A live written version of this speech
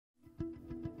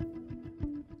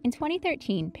In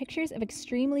 2013, pictures of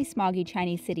extremely smoggy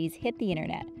Chinese cities hit the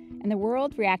internet, and the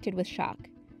world reacted with shock.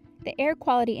 The air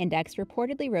quality index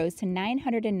reportedly rose to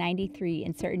 993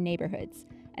 in certain neighborhoods,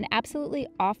 an absolutely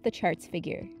off-the-charts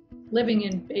figure. Living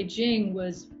in Beijing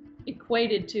was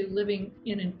equated to living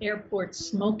in an airport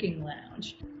smoking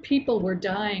lounge. People were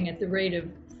dying at the rate of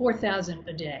 4,000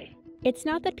 a day. It's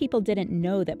not that people didn't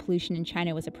know that pollution in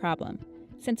China was a problem.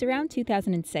 Since around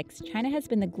 2006, China has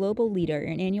been the global leader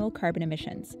in annual carbon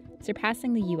emissions,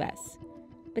 surpassing the US.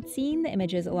 But seeing the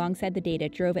images alongside the data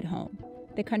drove it home.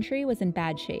 The country was in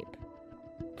bad shape.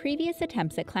 Previous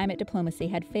attempts at climate diplomacy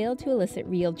had failed to elicit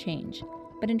real change.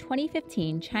 But in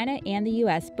 2015, China and the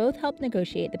US both helped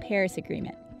negotiate the Paris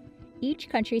Agreement. Each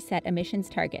country set emissions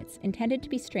targets intended to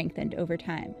be strengthened over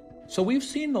time. So we've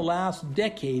seen the last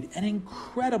decade an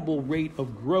incredible rate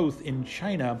of growth in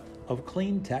China of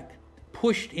clean tech,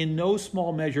 pushed in no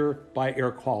small measure by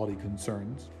air quality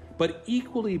concerns, but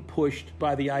equally pushed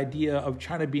by the idea of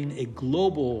China being a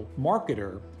global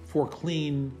marketer for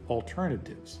clean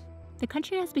alternatives. The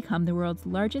country has become the world's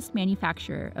largest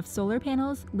manufacturer of solar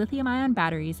panels, lithium-ion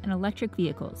batteries, and electric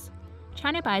vehicles.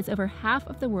 China buys over half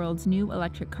of the world's new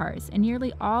electric cars and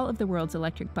nearly all of the world's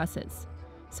electric buses.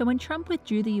 So when Trump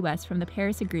withdrew the US from the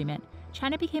Paris Agreement,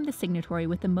 China became the signatory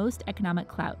with the most economic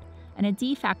clout and a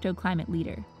de facto climate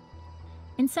leader.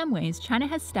 In some ways, China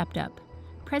has stepped up.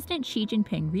 President Xi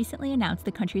Jinping recently announced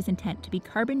the country's intent to be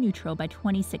carbon neutral by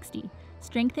 2060,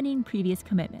 strengthening previous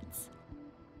commitments.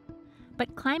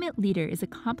 But climate leader is a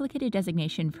complicated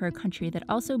designation for a country that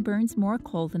also burns more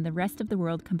coal than the rest of the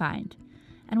world combined.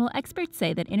 And while experts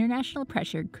say that international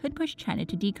pressure could push China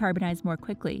to decarbonize more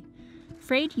quickly,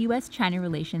 frayed US-China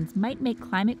relations might make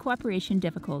climate cooperation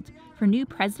difficult for new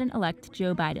President-elect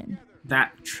Joe Biden.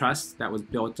 That trust that was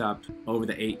built up over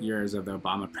the 8 years of the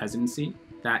Obama presidency,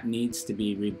 that needs to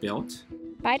be rebuilt.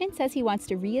 Biden says he wants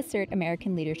to reassert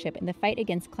American leadership in the fight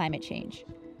against climate change.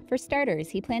 For starters,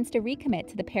 he plans to recommit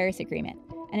to the Paris Agreement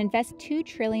and invest $2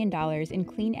 trillion in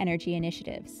clean energy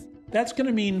initiatives. That's going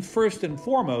to mean, first and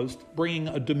foremost, bringing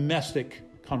a domestic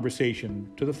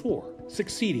conversation to the fore,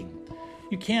 succeeding.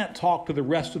 You can't talk to the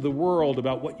rest of the world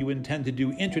about what you intend to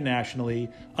do internationally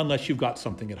unless you've got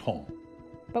something at home.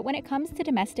 But when it comes to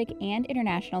domestic and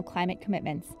international climate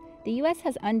commitments, the U.S.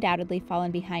 has undoubtedly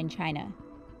fallen behind China.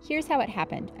 Here's how it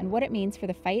happened and what it means for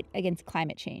the fight against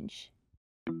climate change.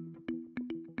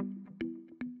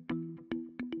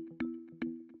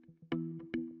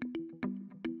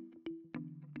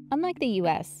 Unlike the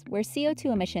U.S., where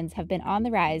CO2 emissions have been on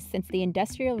the rise since the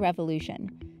Industrial Revolution,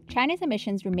 China's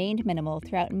emissions remained minimal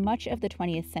throughout much of the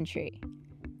 20th century.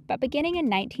 But beginning in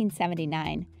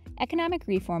 1979, economic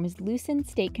reforms loosened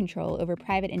state control over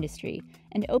private industry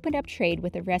and opened up trade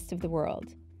with the rest of the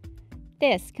world.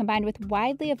 This, combined with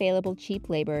widely available cheap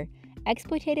labor,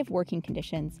 exploitative working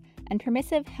conditions, and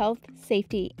permissive health,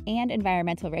 safety, and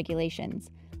environmental regulations,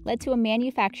 led to a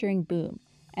manufacturing boom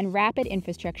and rapid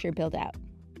infrastructure build-out.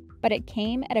 But it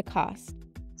came at a cost.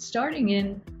 Starting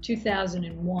in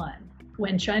 2001,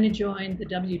 when China joined the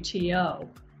WTO,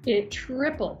 it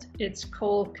tripled its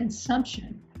coal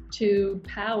consumption to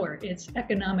power its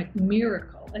economic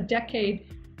miracle, a decade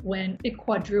when it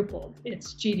quadrupled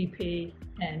its GDP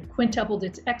and quintupled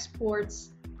its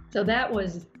exports. So that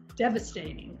was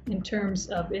devastating in terms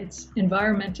of its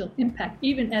environmental impact,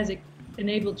 even as it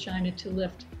enabled China to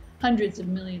lift hundreds of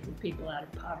millions of people out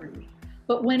of poverty.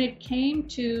 But when it came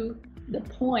to the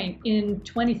point in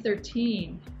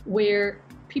 2013 where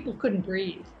people couldn't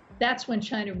breathe, that's when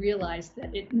China realized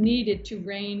that it needed to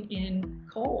rein in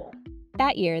coal.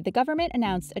 That year, the government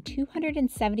announced a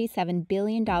 $277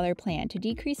 billion plan to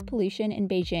decrease pollution in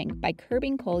Beijing by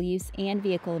curbing coal use and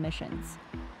vehicle emissions.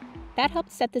 That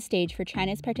helped set the stage for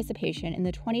China's participation in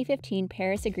the 2015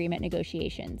 Paris Agreement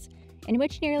negotiations, in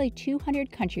which nearly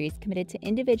 200 countries committed to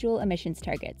individual emissions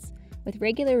targets, with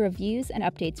regular reviews and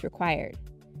updates required.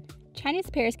 China's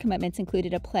Paris commitments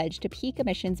included a pledge to peak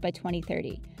emissions by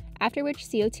 2030, after which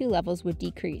CO2 levels would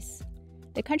decrease.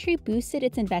 The country boosted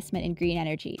its investment in green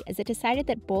energy as it decided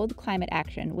that bold climate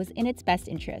action was in its best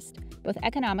interest, both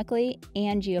economically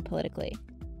and geopolitically.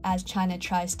 As China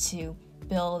tries to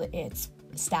build its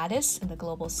status in the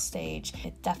global stage,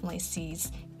 it definitely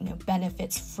sees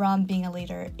benefits from being a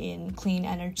leader in clean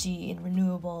energy and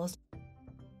renewables.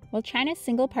 While China's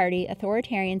single-party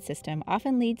authoritarian system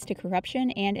often leads to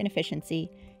corruption and inefficiency,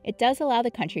 it does allow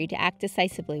the country to act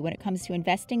decisively when it comes to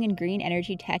investing in green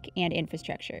energy tech and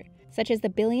infrastructure, such as the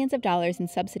billions of dollars in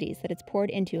subsidies that it's poured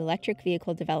into electric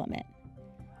vehicle development.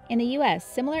 In the U.S.,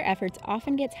 similar efforts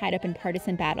often get tied up in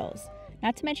partisan battles,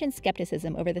 not to mention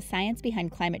skepticism over the science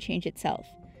behind climate change itself,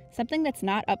 something that's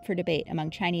not up for debate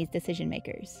among Chinese decision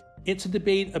makers. It's a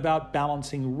debate about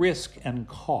balancing risk and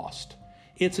cost.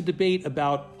 It's a debate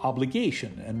about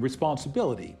obligation and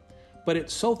responsibility. But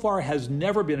it so far has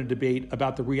never been a debate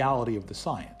about the reality of the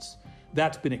science.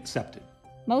 That's been accepted.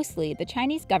 Mostly, the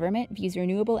Chinese government views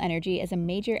renewable energy as a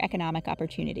major economic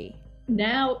opportunity.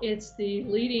 Now it's the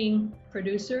leading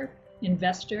producer,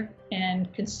 investor,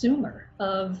 and consumer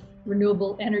of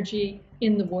renewable energy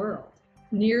in the world.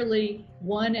 Nearly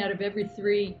 1 out of every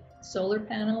 3 solar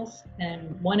panels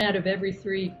and 1 out of every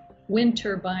 3 wind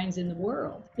turbines in the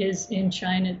world is in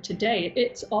China today.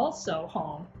 It's also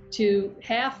home to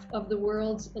half of the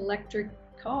world's electric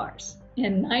cars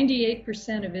and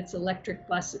 98% of its electric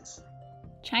buses.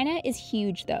 China is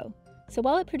huge, though, so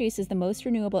while it produces the most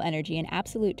renewable energy in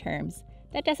absolute terms,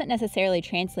 that doesn't necessarily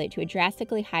translate to a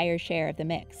drastically higher share of the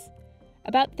mix.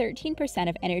 About 13%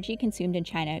 of energy consumed in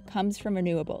China comes from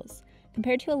renewables,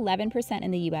 compared to 11%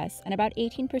 in the US and about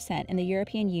 18% in the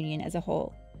European Union as a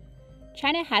whole.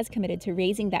 China has committed to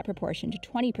raising that proportion to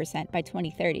 20% by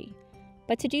 2030.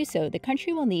 But to do so, the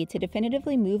country will need to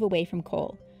definitively move away from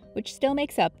coal, which still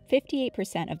makes up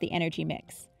 58% of the energy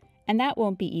mix. And that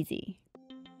won't be easy.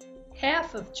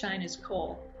 Half of China's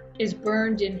coal is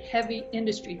burned in heavy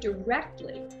industry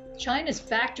directly. China's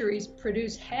factories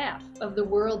produce half of the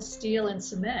world's steel and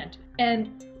cement.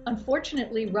 And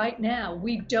unfortunately, right now,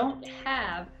 we don't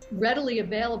have readily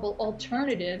available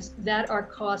alternatives that are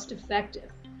cost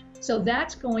effective. So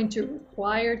that's going to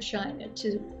require China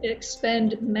to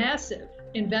expend massive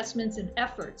investments and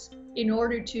efforts in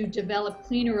order to develop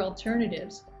cleaner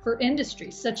alternatives for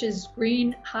industries such as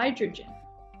green hydrogen.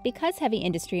 Because heavy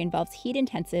industry involves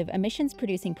heat-intensive,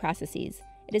 emissions-producing processes,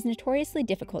 it is notoriously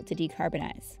difficult to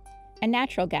decarbonize. And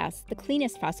natural gas, the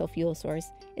cleanest fossil fuel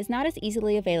source, is not as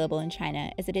easily available in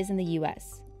China as it is in the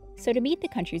US. So to meet the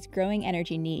country's growing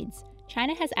energy needs,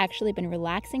 China has actually been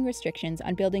relaxing restrictions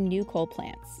on building new coal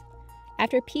plants.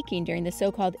 After peaking during the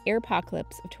so-called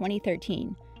airpocalypse of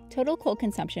 2013, total coal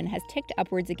consumption has ticked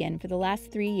upwards again for the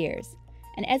last 3 years,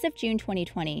 and as of June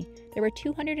 2020, there were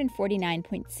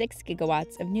 249.6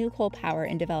 gigawatts of new coal power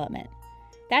in development.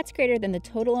 That's greater than the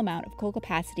total amount of coal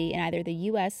capacity in either the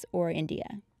US or India.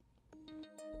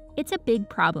 It's a big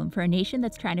problem for a nation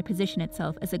that's trying to position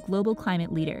itself as a global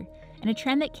climate leader, and a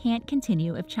trend that can't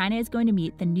continue if China is going to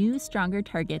meet the new, stronger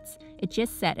targets it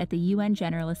just set at the UN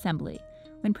General Assembly,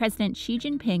 when President Xi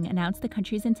Jinping announced the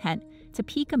country's intent to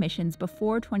peak emissions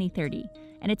before 2030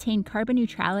 and attain carbon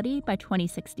neutrality by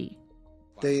 2060.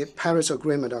 The Paris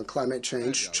Agreement on climate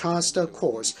change charts the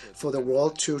course for the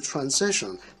world to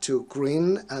transition to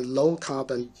green and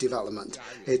low-carbon development.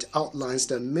 It outlines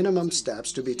the minimum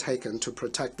steps to be taken to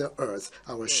protect the Earth,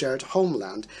 our shared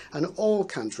homeland, and all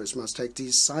countries must take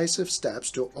decisive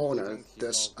steps to honor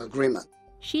this agreement.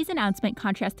 Xi's announcement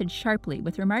contrasted sharply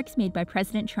with remarks made by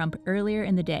President Trump earlier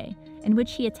in the day, in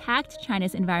which he attacked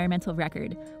China's environmental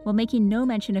record while making no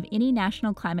mention of any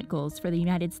national climate goals for the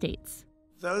United States.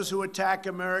 Those who attack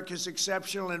America's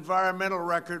exceptional environmental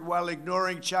record while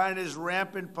ignoring China's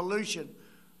rampant pollution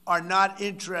are not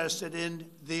interested in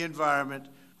the environment.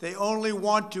 They only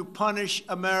want to punish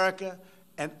America,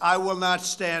 and I will not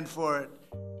stand for it.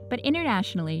 But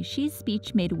internationally, Xi's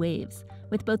speech made waves,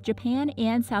 with both Japan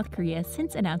and South Korea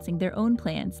since announcing their own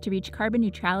plans to reach carbon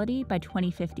neutrality by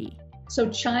 2050. So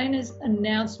China's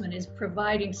announcement is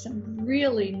providing some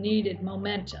really needed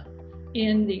momentum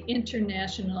in the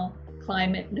international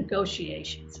climate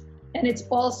negotiations. And it's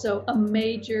also a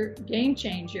major game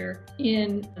changer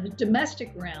in the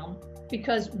domestic realm,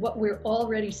 because what we're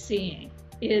already seeing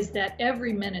is that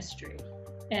every ministry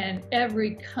and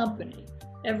every company,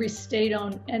 every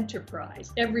state-owned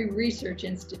enterprise, every research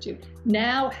institute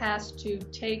now has to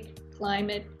take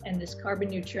climate and this carbon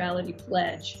neutrality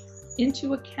pledge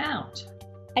into account.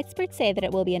 Experts say that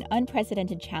it will be an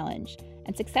unprecedented challenge,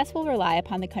 and success will rely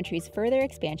upon the country's further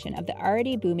expansion of the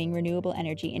already booming renewable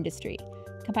energy industry,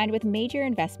 combined with major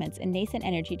investments in nascent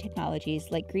energy technologies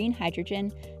like green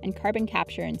hydrogen and carbon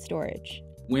capture and storage.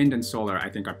 Wind and solar, I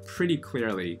think, are pretty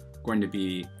clearly going to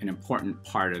be an important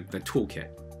part of the toolkit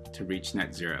to reach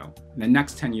net zero. In the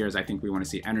next 10 years, I think we want to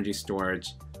see energy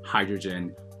storage,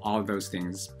 hydrogen, all of those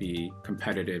things be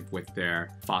competitive with their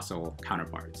fossil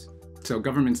counterparts. So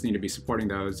governments need to be supporting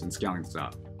those and scaling this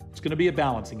up. It's going to be a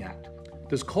balancing act.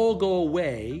 Does coal go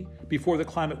away before the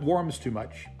climate warms too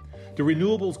much? Do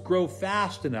renewables grow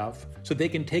fast enough so they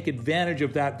can take advantage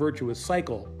of that virtuous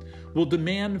cycle? Will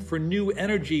demand for new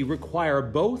energy require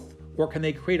both, or can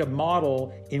they create a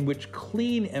model in which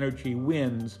clean energy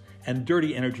wins and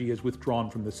dirty energy is withdrawn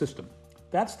from the system?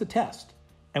 That's the test,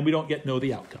 and we don't yet know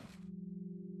the outcome.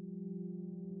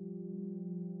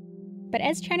 But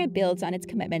as China builds on its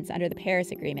commitments under the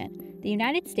Paris Agreement, the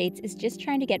United States is just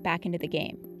trying to get back into the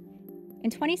game. In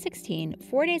 2016,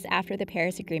 4 days after the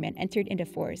Paris Agreement entered into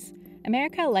force,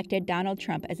 America elected Donald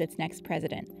Trump as its next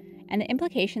president, and the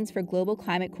implications for global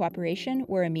climate cooperation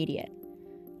were immediate.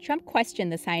 Trump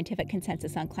questioned the scientific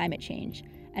consensus on climate change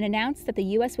and announced that the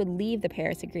U.S. would leave the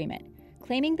Paris Agreement,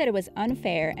 claiming that it was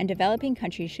unfair and developing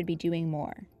countries should be doing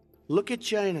more. Look at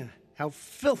China, how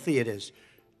filthy it is.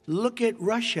 Look at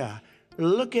Russia.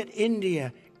 Look at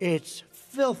India. It's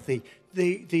filthy.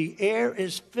 The air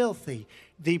is filthy.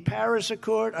 The Paris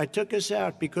Accord, I took us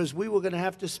out because we were going to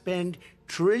have to spend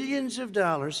trillions of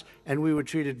dollars, and we were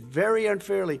treated very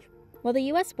unfairly. While the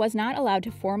U.S. was not allowed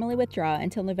to formally withdraw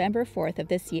until November 4th of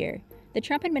this year, the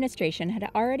Trump administration had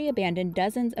already abandoned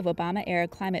dozens of Obama-era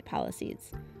climate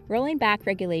policies, rolling back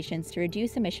regulations to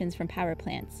reduce emissions from power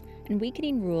plants and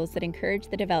weakening rules that encourage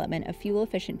the development of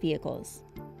fuel-efficient vehicles.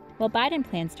 While Biden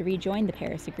plans to rejoin the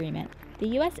Paris Agreement, the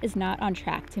U.S. is not on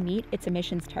track to meet its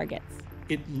emissions targets.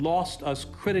 It lost us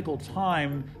critical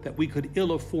time that we could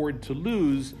ill afford to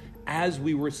lose as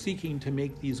we were seeking to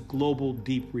make these global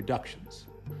deep reductions.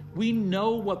 We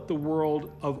know what the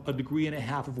world of 1.5 degrees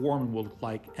of warming will look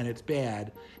like, and it's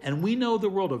bad. And we know the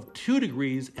world of 2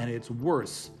 degrees, and it's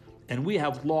worse. And we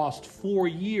have lost 4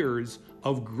 years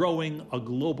of growing a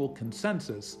global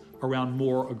consensus around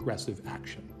more aggressive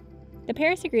action. The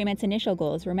Paris Agreement's initial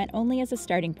goals were meant only as a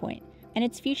starting point, and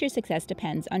its future success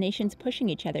depends on nations pushing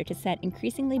each other to set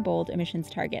increasingly bold emissions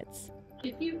targets.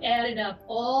 If you added up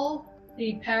all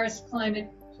the Paris climate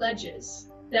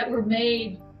pledges that were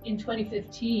made in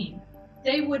 2015,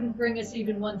 they wouldn't bring us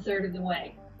even 1/3 of the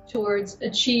way towards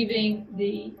achieving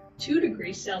the 2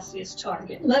 degrees Celsius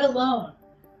target, let alone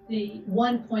the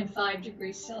 1.5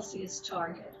 degrees Celsius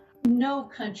target. No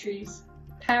country's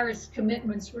Paris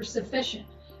commitments were sufficient.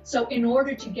 So in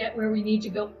order to get where we need to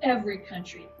go, every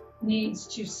country needs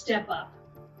to step up.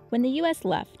 When the U.S.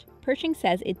 left, Pershing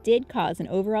says it did cause an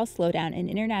overall slowdown in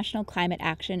international climate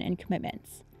action and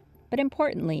commitments. But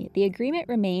importantly, the agreement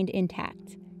remained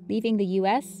intact, leaving the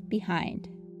U.S. behind.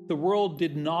 The world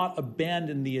did not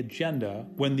abandon the agenda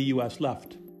when the U.S.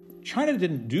 left. China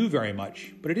didn't do very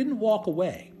much, but it didn't walk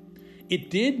away. It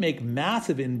did make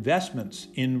massive investments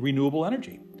in renewable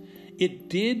energy. It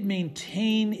did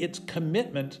maintain its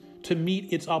commitment to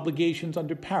meet its obligations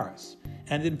under Paris,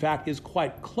 and in fact is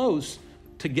quite close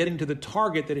to getting to the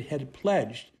target that it had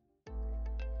pledged.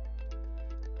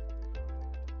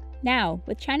 Now,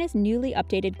 with China's newly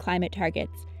updated climate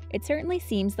targets, it certainly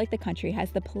seems like the country has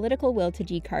the political will to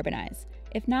decarbonize,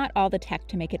 if not all the tech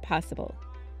to make it possible.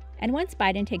 And once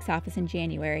Biden takes office in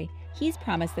January, he's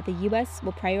promised that the U.S.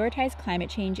 will prioritize climate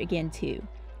change again too,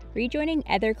 rejoining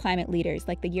other climate leaders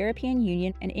like the European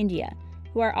Union and India,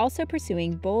 who are also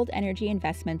pursuing bold energy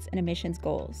investments and emissions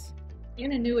goals.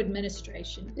 In a new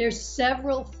administration, there's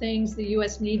several things the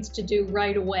U.S. needs to do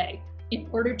right away in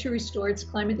order to restore its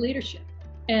climate leadership.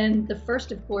 And the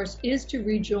first, of course, is to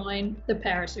rejoin the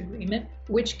Paris Agreement,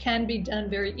 which can be done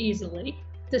very easily.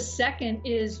 The second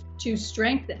is to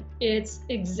strengthen its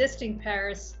existing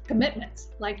Paris commitments,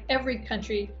 like every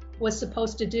country was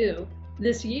supposed to do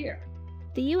this year.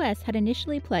 The U.S. had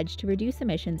initially pledged to reduce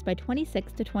emissions by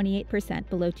 26 to 28%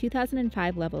 below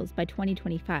 2005 levels by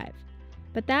 2025.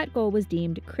 But that goal was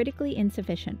deemed critically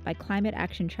insufficient by Climate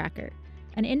Action Tracker,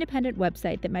 an independent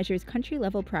website that measures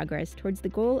country-level progress towards the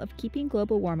goal of keeping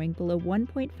global warming below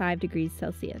 1.5 degrees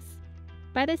Celsius.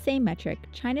 By the same metric,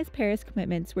 China's Paris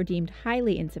commitments were deemed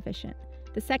highly insufficient,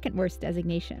 the second worst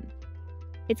designation.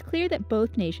 It's clear that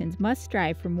both nations must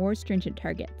strive for more stringent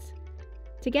targets.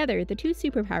 Together, the two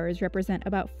superpowers represent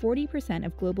about 40%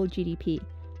 of global GDP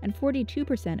and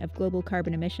 42% of global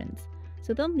carbon emissions,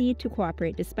 so they'll need to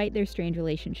cooperate despite their strained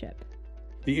relationship.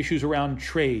 The issues around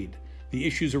trade, the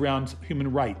issues around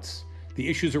human rights, the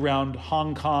issues around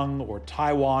Hong Kong or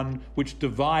Taiwan, which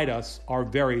divide us, are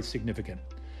very significant.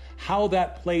 How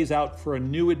that plays out for a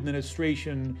new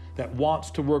administration that wants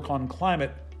to work on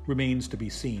climate remains to be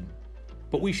seen.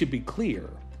 But we should be clear,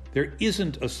 there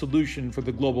isn't a solution for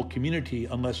the global community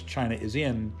unless China is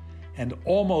in, and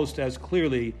almost as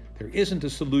clearly, there isn't a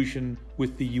solution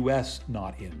with the U.S.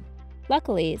 not in.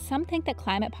 Luckily, some think that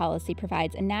climate policy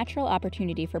provides a natural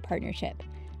opportunity for partnership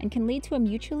and can lead to a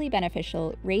mutually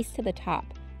beneficial race to the top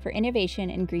for innovation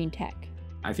in green tech.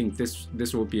 I think this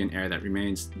will be an area that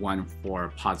remains one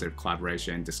for positive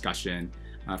collaboration, discussion,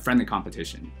 friendly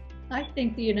competition. I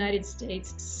think the United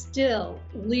States still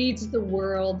leads the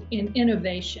world in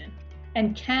innovation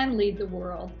and can lead the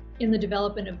world in the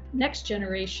development of next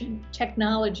generation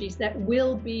technologies that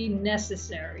will be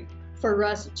necessary for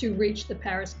us to reach the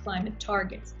Paris climate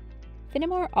targets.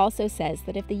 Finamore also says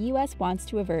that if the U.S. wants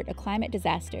to avert a climate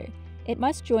disaster, it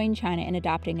must join China in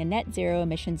adopting a net zero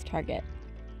emissions target.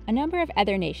 A number of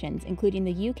other nations, including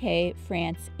the UK,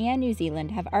 France, and New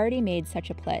Zealand, have already made such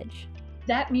a pledge.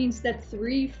 That means that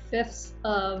 3/5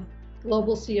 of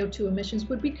global CO2 emissions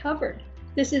would be covered.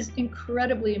 This is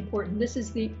incredibly important. This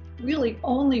is the really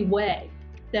only way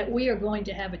that we are going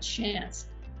to have a chance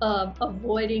of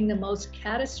avoiding the most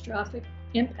catastrophic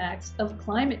impacts of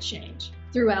climate change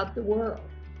throughout the world.